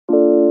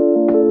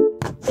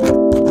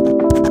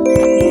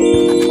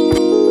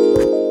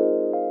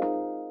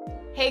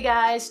Hey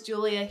guys,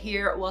 Julia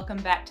here. Welcome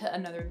back to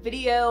another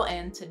video,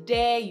 and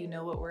today you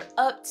know what we're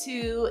up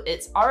to.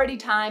 It's already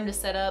time to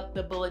set up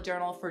the bullet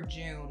journal for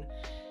June.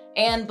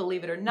 And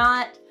believe it or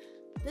not,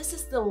 this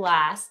is the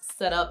last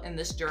setup in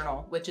this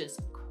journal, which is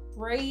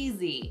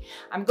crazy.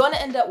 I'm gonna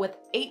end up with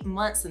 8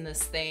 months in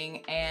this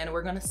thing, and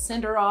we're gonna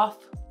send her off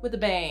with a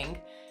bang.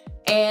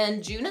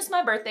 And June is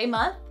my birthday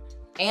month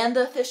and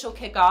the official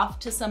kickoff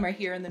to summer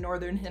here in the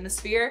Northern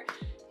Hemisphere.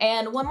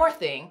 And one more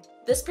thing,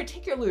 this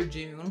particular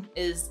June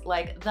is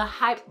like the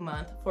hype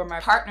month for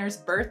my partner's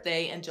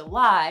birthday in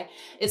July.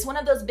 It's one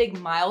of those big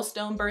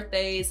milestone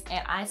birthdays,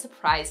 and I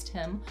surprised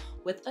him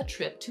with a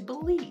trip to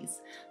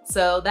Belize.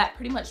 So that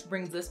pretty much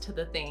brings us to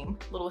the theme,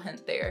 little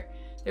hint there.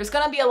 There's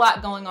gonna be a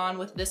lot going on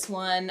with this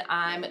one.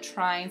 I'm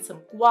trying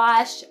some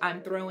gouache,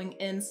 I'm throwing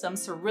in some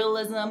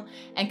surrealism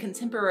and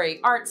contemporary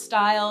art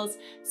styles.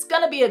 It's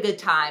gonna be a good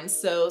time,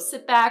 so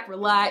sit back,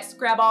 relax,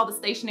 grab all the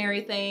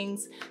stationery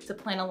things to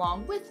plan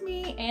along with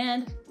me,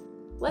 and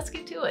let's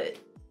get to it.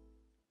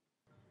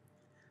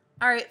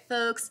 All right,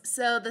 folks,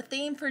 so the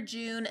theme for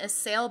June is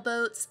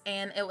sailboats,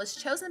 and it was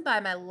chosen by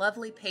my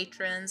lovely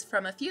patrons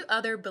from a few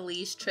other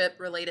Belize trip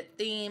related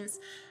themes.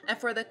 And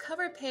for the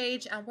cover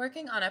page, I'm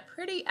working on a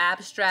pretty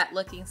abstract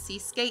looking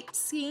seascape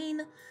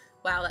scene.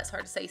 Wow, that's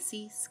hard to say,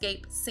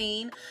 seascape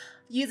scene.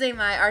 Using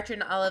my Archer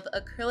and Olive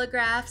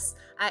acrylographs.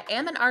 I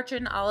am an Archer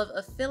and Olive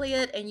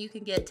affiliate, and you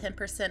can get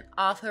 10%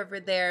 off over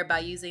there by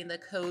using the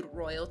code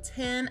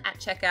ROYAL10 at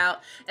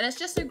checkout. And it's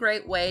just a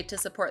great way to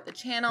support the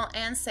channel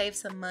and save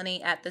some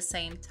money at the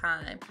same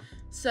time.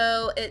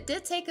 So it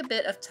did take a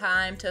bit of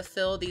time to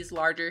fill these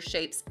larger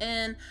shapes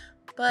in,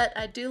 but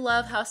I do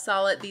love how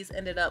solid these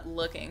ended up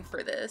looking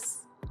for this.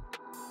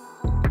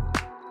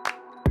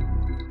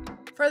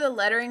 For the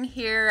lettering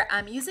here,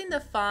 I'm using the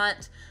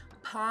font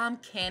Palm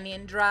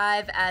Canyon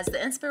Drive as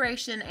the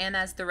inspiration and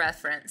as the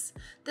reference.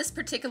 This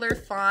particular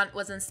font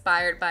was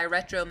inspired by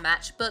retro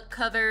matchbook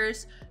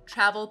covers,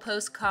 travel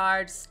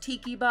postcards,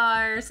 tiki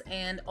bars,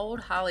 and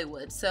old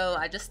Hollywood. So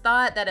I just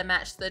thought that it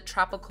matched the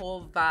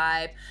tropical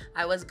vibe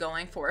I was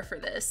going for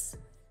this.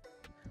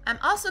 I'm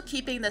also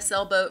keeping the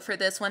sailboat for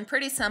this one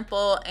pretty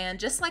simple, and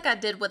just like I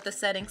did with the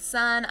setting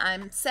sun,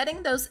 I'm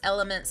setting those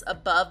elements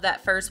above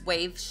that first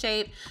wave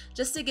shape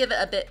just to give it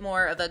a bit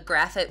more of a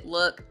graphic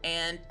look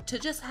and to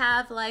just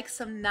have like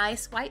some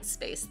nice white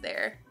space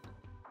there.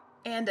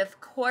 And of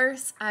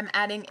course, I'm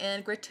adding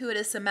in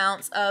gratuitous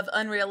amounts of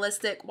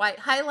unrealistic white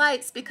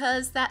highlights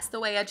because that's the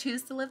way I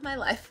choose to live my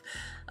life.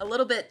 A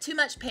little bit too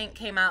much paint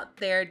came out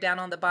there down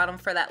on the bottom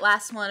for that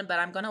last one, but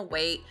I'm gonna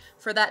wait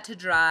for that to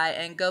dry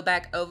and go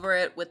back over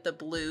it with the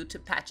blue to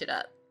patch it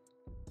up.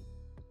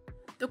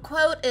 The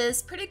quote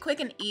is pretty quick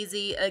and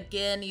easy,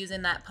 again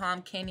using that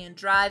Palm Canyon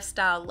Drive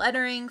style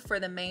lettering for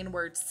the main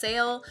word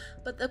sail,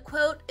 but the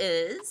quote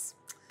is,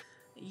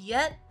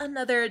 yet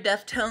another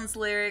Deftones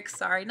lyric,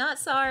 sorry not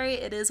sorry,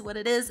 it is what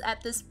it is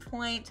at this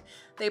point.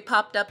 They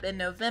popped up in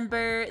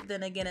November,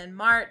 then again in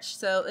March,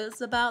 so it's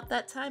about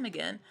that time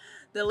again.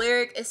 The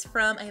lyric is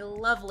from a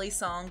lovely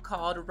song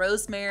called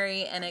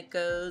Rosemary, and it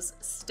goes,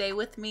 stay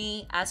with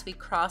me as we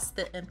cross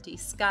the empty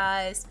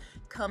skies,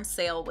 come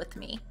sail with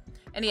me.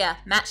 And yeah,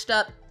 matched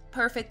up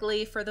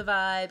perfectly for the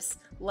vibes,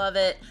 love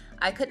it.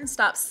 I couldn't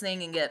stop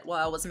singing it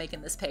while I was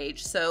making this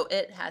page, so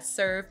it has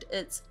served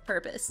its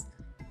purpose.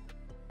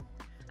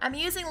 I'm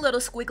using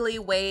little squiggly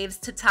waves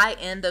to tie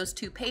in those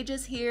two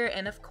pages here,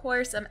 and of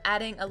course I'm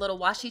adding a little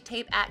washi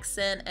tape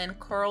accent and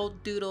coral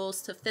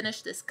doodles to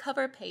finish this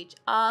cover page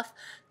off.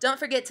 Don't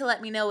forget to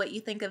let me know what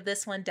you think of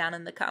this one down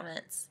in the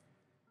comments.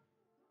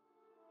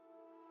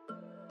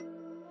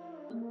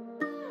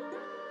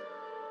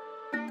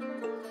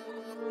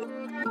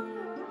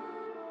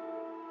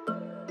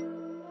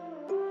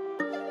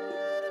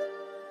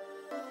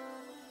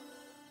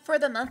 For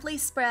the monthly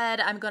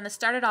spread, I'm going to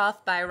start it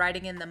off by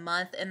writing in the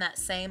month in that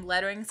same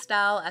lettering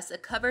style as the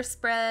cover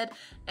spread,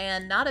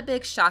 and not a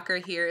big shocker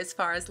here as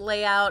far as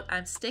layout.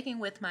 I'm sticking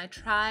with my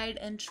tried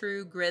and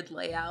true grid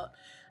layout.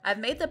 I've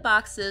made the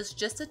boxes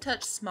just a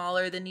touch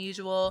smaller than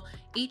usual.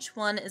 Each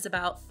one is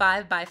about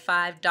 5 by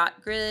 5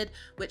 dot grid,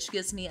 which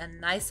gives me a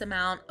nice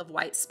amount of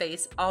white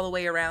space all the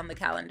way around the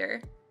calendar.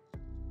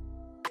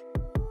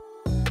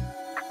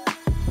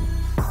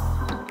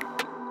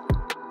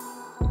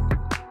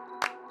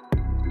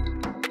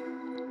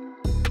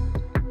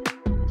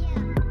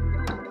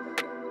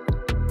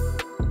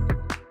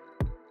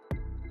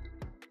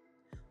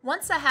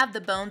 Once I have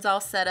the bones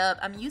all set up,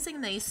 I'm using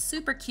these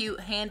super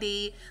cute,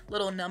 handy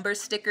little number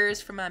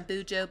stickers from my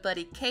Bujo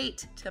buddy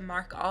Kate to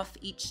mark off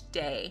each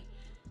day.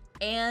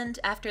 And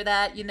after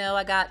that, you know,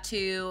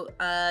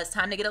 it's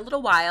time to get a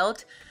little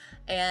wild.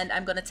 And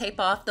I'm gonna tape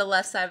off the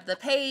left side of the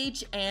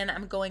page, and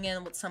I'm going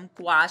in with some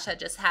gouache. I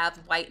just have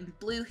white and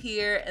blue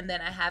here, and then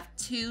I have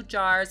 2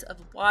 jars of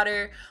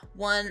water.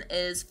 One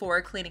is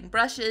for cleaning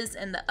brushes,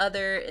 and the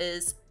other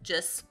is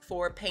just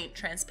for paint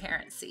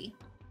transparency.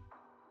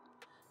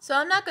 So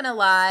I'm not gonna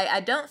lie, I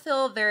don't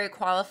feel very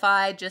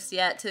qualified just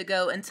yet to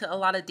go into a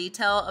lot of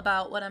detail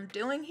about what I'm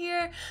doing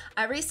here.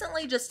 I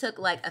recently just took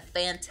like a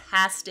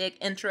fantastic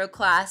intro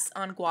class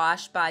on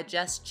gouache by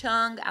Jess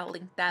Chung. I'll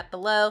link that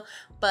below.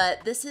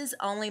 But this is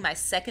only my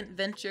second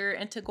venture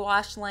into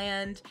gouache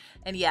land.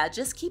 And yeah,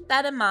 just keep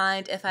that in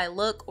mind if I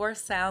look or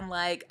sound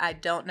like I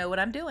don't know what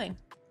I'm doing.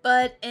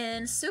 But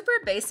in super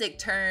basic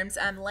terms,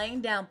 I'm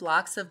laying down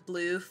blocks of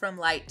blue from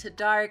light to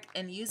dark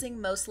and using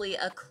mostly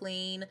a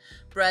clean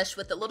brush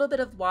with a little bit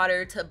of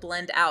water to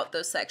blend out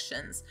those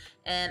sections.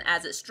 And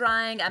as it's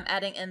drying, I'm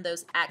adding in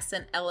those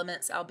accent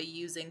elements I'll be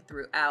using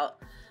throughout.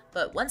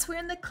 But once we're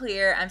in the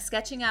clear, I'm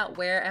sketching out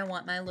where I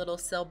want my little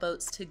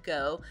sailboats to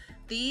go.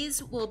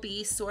 These will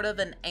be sort of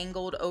an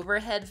angled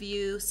overhead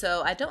view,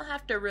 so I don't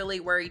have to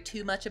really worry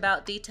too much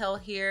about detail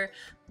here,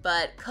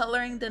 but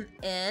coloring them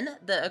in,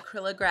 the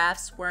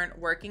acrylographs weren't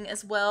working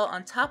as well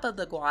on top of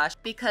the gouache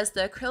because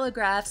the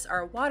acrylographs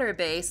are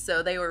water-based,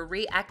 so they were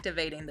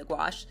reactivating the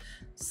gouache.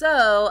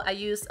 So I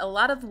used a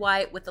lot of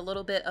white with a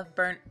little bit of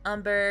burnt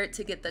umber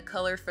to get the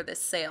color for the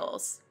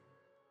sails.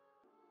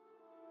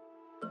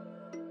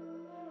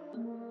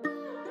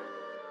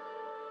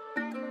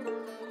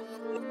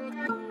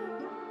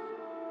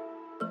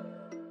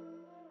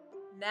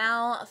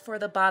 Now for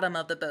the bottom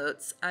of the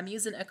boats, I'm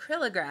using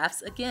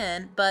acrylographs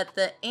again, but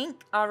the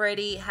ink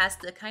already has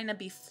to kind of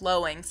be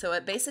flowing, so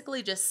it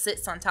basically just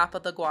sits on top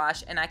of the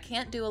gouache, and I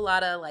can't do a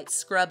lot of like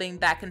scrubbing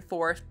back and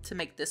forth to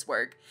make this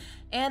work.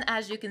 And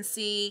as you can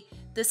see,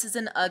 this is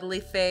an ugly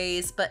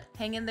phase, but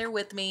hang in there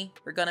with me,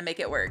 we're gonna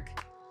make it work.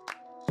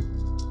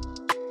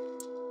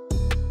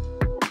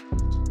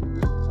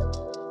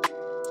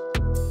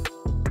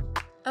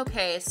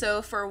 Okay,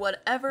 so for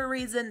whatever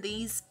reason,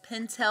 these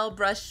Pentel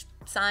brush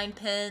sign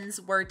pens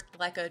worked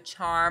like a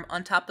charm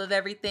on top of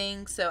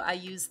everything, so I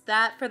used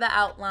that for the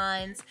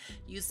outlines,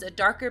 used a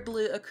darker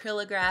blue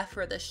acrylograph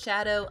for the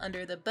shadow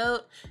under the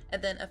boat,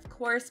 and then of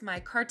course my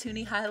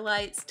cartoony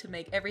highlights to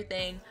make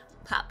everything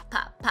pop,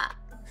 pop, pop.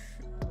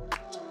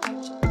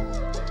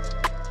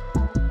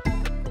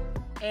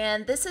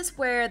 And this is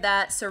where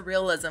that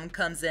surrealism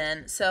comes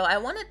in. So I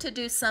wanted to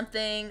do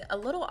something a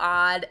little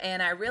odd,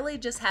 and I really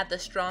just had the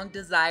strong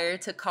desire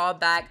to call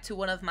back to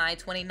one of my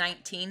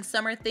 2019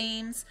 summer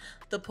themes,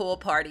 the pool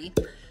party.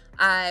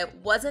 I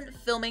wasn't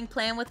filming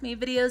Plan With Me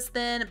videos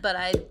then, but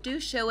I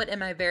do show it in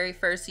my very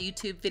first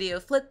YouTube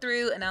video flip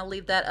through, and I'll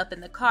leave that up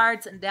in the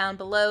cards and down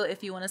below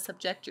if you want to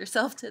subject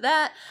yourself to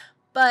that.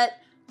 But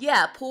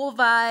yeah, pool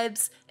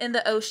vibes in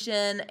the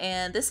ocean,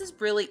 and this is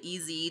really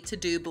easy to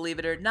do, believe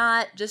it or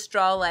not. Just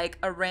draw like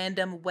a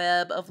random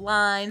web of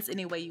lines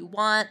any way you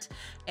want,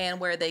 and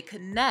where they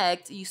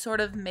connect, you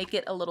sort of make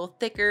it a little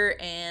thicker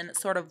and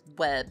sort of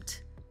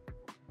webbed.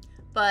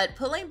 But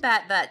pulling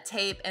back that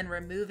tape and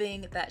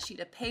removing that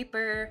sheet of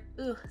paper,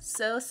 ooh,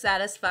 so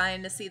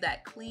satisfying to see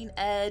that clean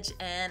edge,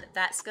 and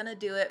that's gonna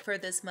do it for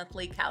this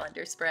monthly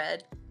calendar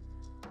spread.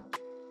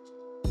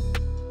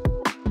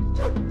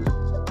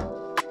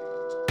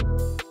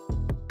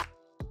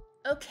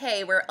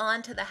 Okay, we're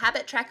on to the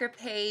habit tracker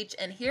page,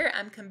 and here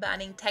I'm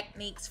combining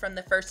techniques from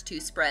the first two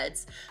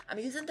spreads. I'm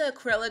using the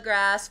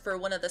acrylographs for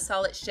one of the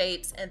solid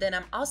shapes, and then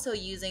I'm also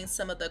using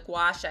some of the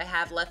gouache I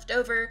have left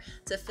over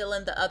to fill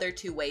in the other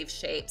two wave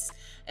shapes.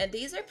 And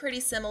these are pretty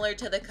similar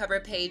to the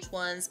cover page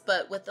ones,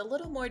 but with a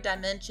little more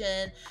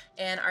dimension,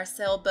 and our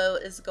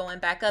sailboat is going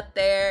back up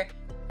there.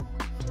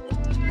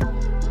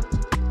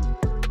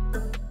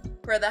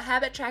 For the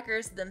habit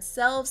trackers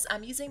themselves,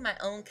 I'm using my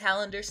own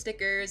calendar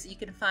stickers. You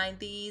can find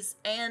these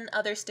and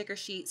other sticker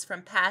sheets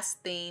from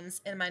past themes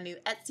in my new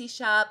Etsy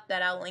shop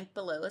that I'll link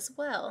below as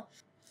well.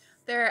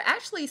 They're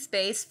actually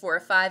spaced for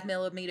a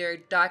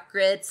 5mm dot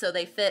grid, so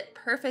they fit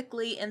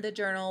perfectly in the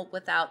journal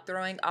without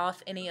throwing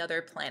off any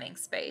other planning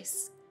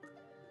space.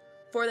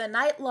 For the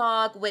night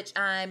log, which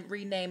I'm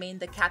renaming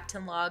the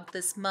Captain Log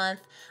this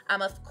month,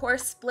 I'm of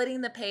course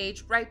splitting the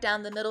page right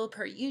down the middle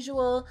per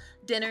usual.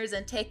 Dinners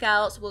and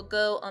takeouts will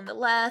go on the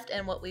left,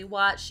 and what we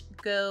watch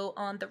go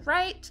on the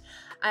right.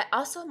 I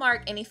also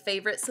mark any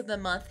favorites of the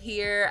month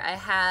here. I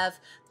have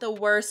the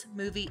worst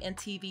movie and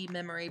TV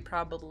memory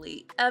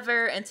probably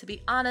ever, and to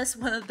be honest,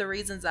 one of the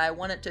reasons I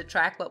wanted to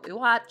track what we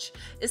watch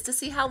is to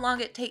see how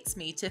long it takes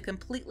me to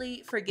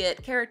completely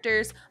forget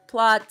characters,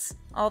 plots,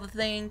 all the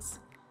things.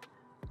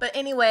 But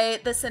anyway,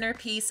 the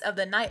centerpiece of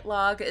the night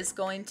log is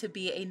going to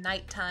be a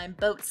nighttime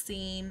boat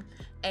scene,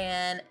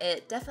 and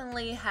it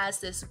definitely has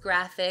this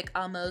graphic,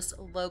 almost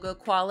logo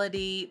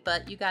quality,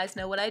 but you guys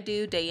know what I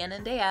do day in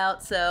and day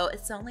out, so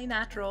it's only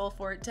natural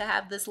for it to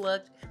have this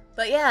look.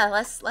 But yeah,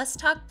 let's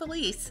talk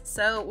police.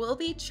 So we'll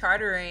be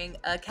chartering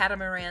a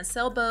catamaran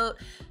sailboat,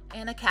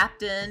 and a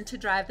captain to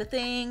drive the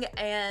thing,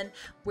 and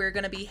we're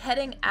gonna be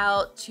heading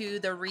out to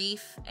the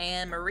reef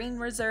and marine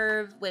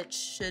reserve, which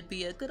should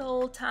be a good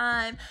old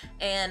time.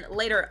 And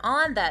later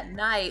on that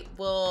night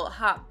we'll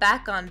hop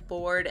back on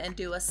board and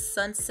do a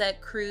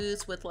sunset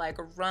cruise with like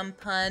rum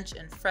punch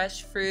and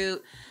fresh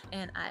fruit,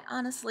 and I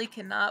honestly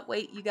cannot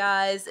wait, you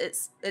guys.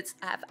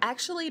 I've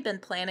actually been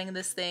planning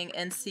this thing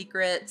in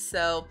secret,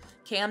 so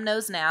Cam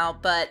knows now,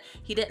 but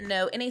he didn't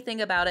know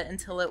anything about it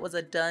until it was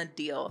a done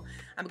deal.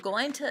 I'm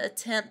going to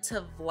attempt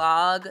to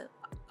vlog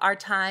our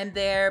time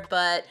there,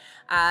 but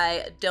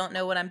I don't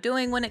know what I'm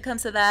doing when it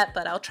comes to that,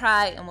 but I'll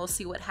try and we'll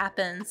see what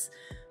happens.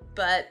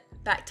 But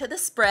back to the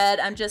spread,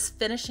 I'm just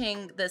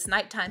finishing this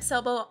nighttime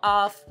sailboat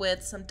off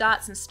with some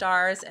dots and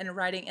stars and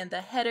writing in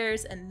the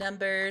headers and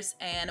numbers,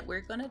 and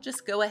we're gonna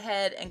just go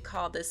ahead and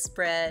call this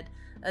spread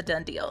a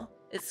done deal.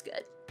 It's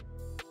good.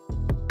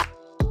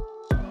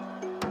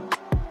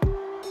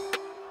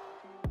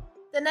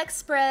 The next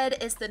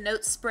spread is the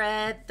note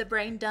spread, the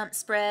brain dump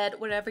spread,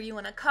 whatever you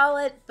want to call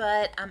it,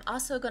 but I'm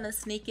also going to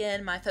sneak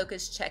in my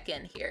focus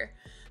check-in here.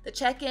 The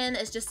check-in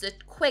is just a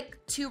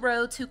quick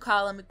 2-row,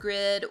 2-column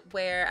grid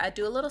where I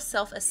do a little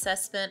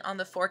self-assessment on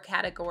the 4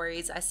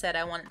 categories I said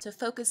I wanted to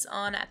focus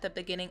on at the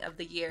beginning of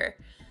the year.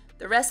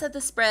 The rest of the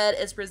spread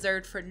is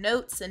reserved for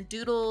notes and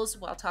doodles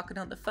while talking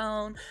on the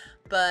phone,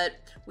 but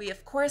we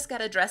of course got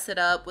to dress it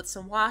up with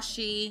some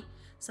washi,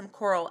 some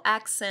coral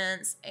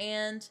accents,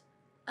 and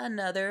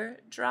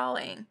another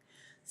drawing.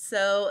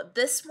 So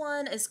this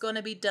one is going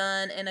to be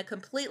done in a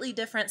completely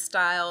different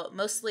style,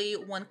 mostly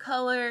one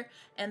color,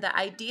 and the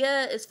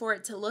idea is for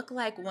it to look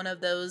like one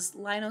of those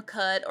lino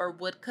cut or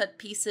wood cut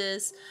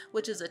pieces,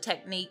 which is a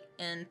technique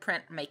in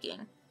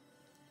printmaking.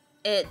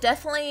 It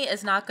definitely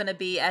is not going to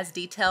be as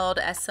detailed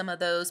as some of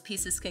those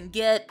pieces can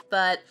get,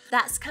 but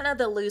that's kind of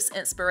the loose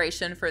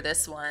inspiration for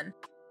this one.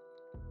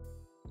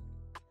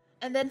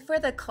 And then for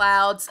the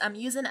clouds, I'm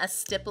using a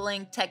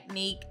stippling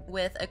technique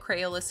with a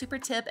Crayola Super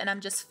Tip, and I'm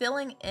just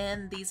filling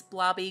in these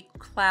blobby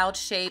cloud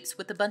shapes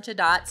with a bunch of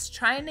dots,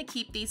 trying to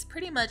keep these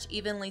pretty much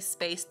evenly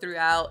spaced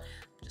throughout,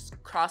 just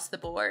across the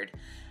board.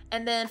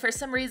 And then for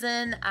some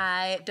reason,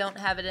 I don't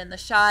have it in the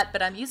shot,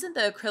 but I'm using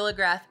the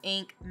acrylograph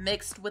ink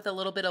mixed with a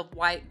little bit of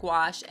white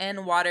gouache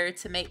and water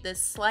to make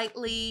this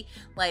slightly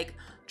like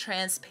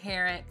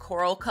transparent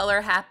coral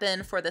color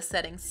happen for the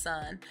setting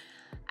sun.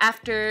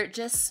 After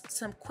just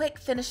some quick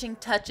finishing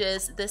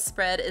touches, this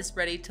spread is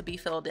ready to be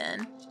filled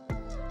in.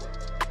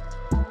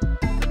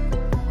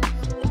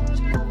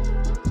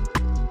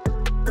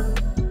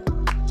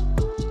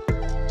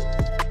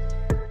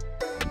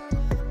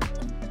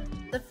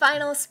 The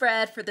final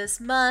spread for this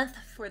month,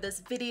 for this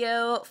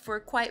video, for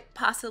quite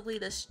possibly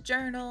this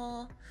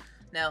journal.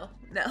 No,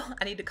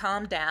 I need to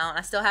calm down.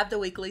 I still have the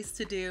weeklies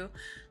to do.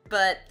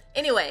 But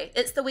anyway,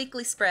 it's the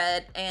weekly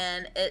spread,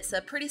 and it's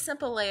a pretty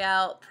simple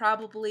layout,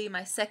 probably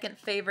my second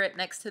favorite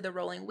next to the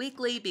rolling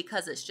weekly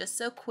because it's just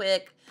so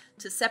quick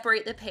to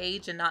separate the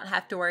page and not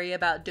have to worry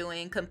about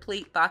doing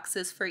complete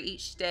boxes for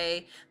each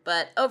day.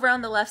 But over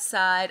on the left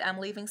side, I'm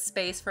leaving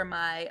space for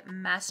my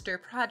master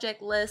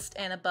project list,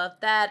 and above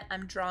that,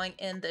 I'm drawing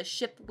in the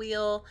ship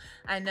wheel.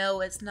 I know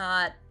it's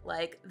not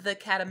like the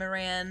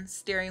catamaran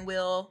steering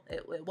wheel.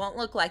 It won't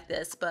look like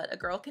this, but a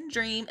girl can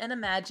dream and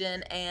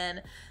imagine,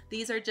 and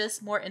these are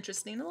just more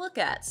interesting to look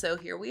at, so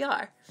here we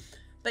are.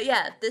 But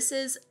yeah, this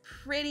is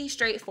pretty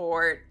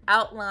straightforward.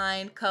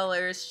 Outline,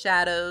 colors,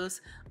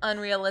 shadows,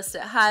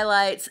 unrealistic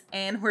highlights,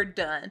 and we're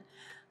done.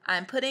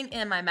 I'm putting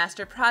in my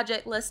master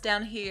project list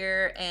down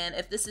here, and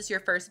if this is your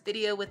first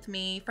video with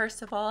me,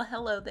 first of all,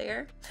 hello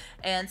there.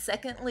 And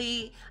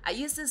secondly, I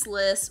use this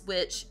list,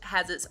 which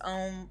has its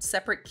own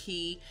separate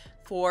key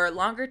for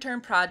longer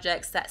term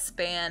projects that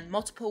span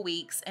multiple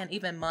weeks and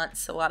even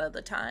months a lot of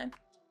the time.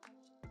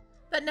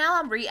 But now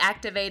I'm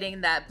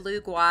reactivating that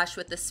blue gouache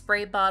with the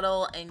spray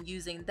bottle and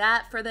using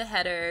that for the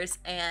headers,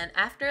 and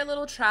after a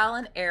little trial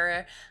and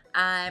error,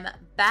 I'm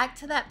back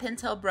to that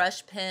Pentel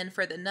brush pen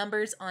for the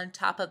numbers on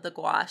top of the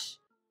gouache.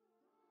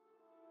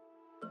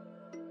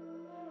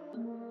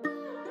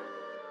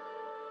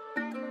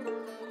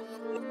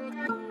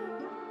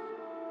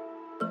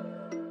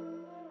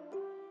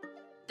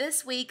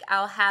 This week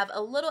I'll have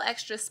a little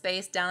extra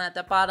space down at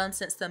the bottom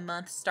since the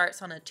month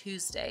starts on a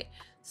Tuesday.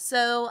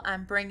 So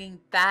I'm bringing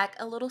back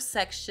a little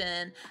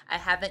section I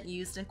haven't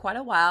used in quite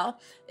a while.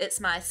 It's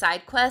my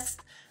side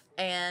quest,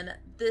 and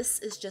this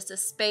is just a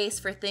space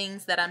for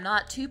things that I'm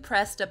not too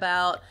pressed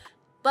about,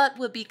 but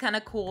would be kind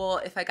of cool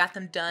if I got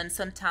them done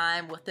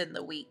sometime within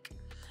the week.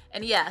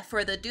 And yeah,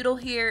 for the doodle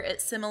here,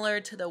 it's similar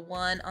to the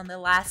one on the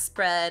last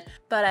spread,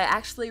 but I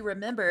actually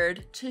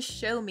remembered to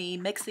show me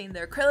mixing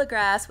the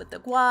acrylographs with the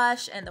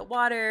gouache and the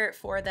water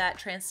for that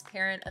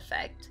transparent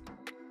effect.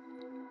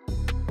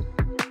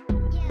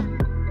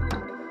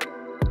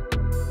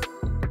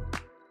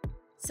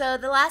 So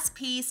the last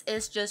piece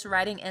is just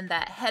writing in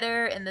that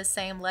header in the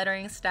same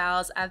lettering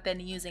styles I've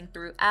been using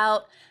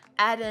throughout.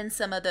 Add in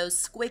some of those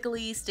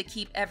squigglies to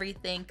keep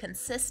everything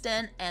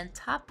consistent, and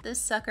top this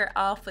sucker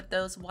off with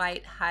those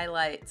white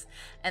highlights.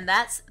 And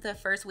that's the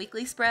first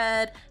weekly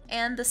spread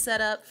and the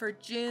setup for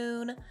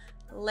June.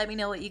 Let me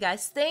know what you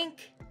guys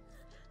think.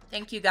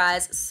 Thank you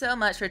guys so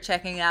much for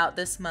checking out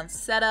this month's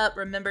setup.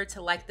 Remember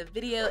to like the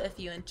video if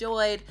you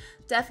enjoyed.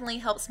 Definitely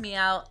helps me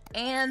out.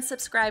 And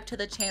subscribe to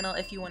the channel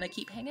if you want to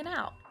keep hanging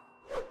out.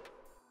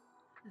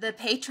 The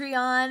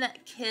Patreon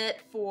kit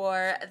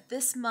for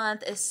this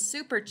month is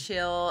super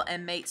chill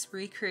and makes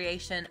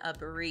recreation a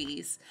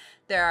breeze.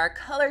 There are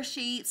color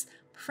sheets,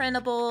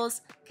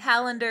 printables,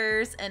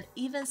 calendars, and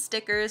even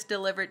stickers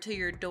delivered to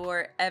your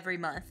door every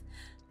month.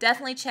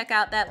 Definitely check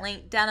out that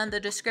link down in the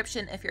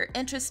description if you're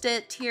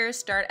interested. Tiers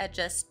start at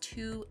just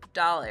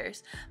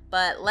 $2.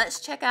 But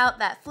let's check out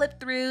that flip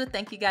through.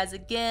 Thank you guys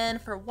again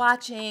for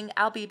watching.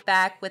 I'll be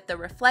back with the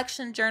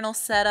reflection journal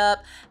setup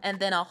and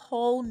then a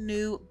whole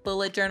new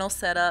bullet journal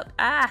setup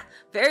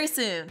very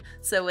soon.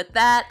 So with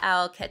that,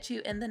 I'll catch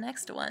you in the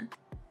next one.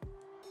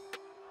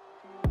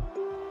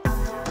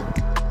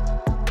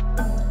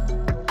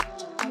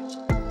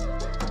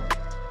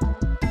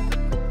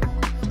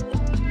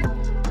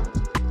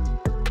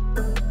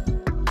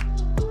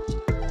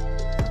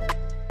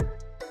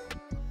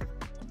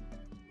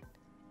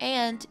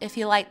 And if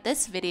you like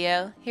this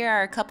video, here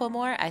are a couple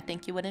more I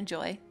think you would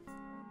enjoy.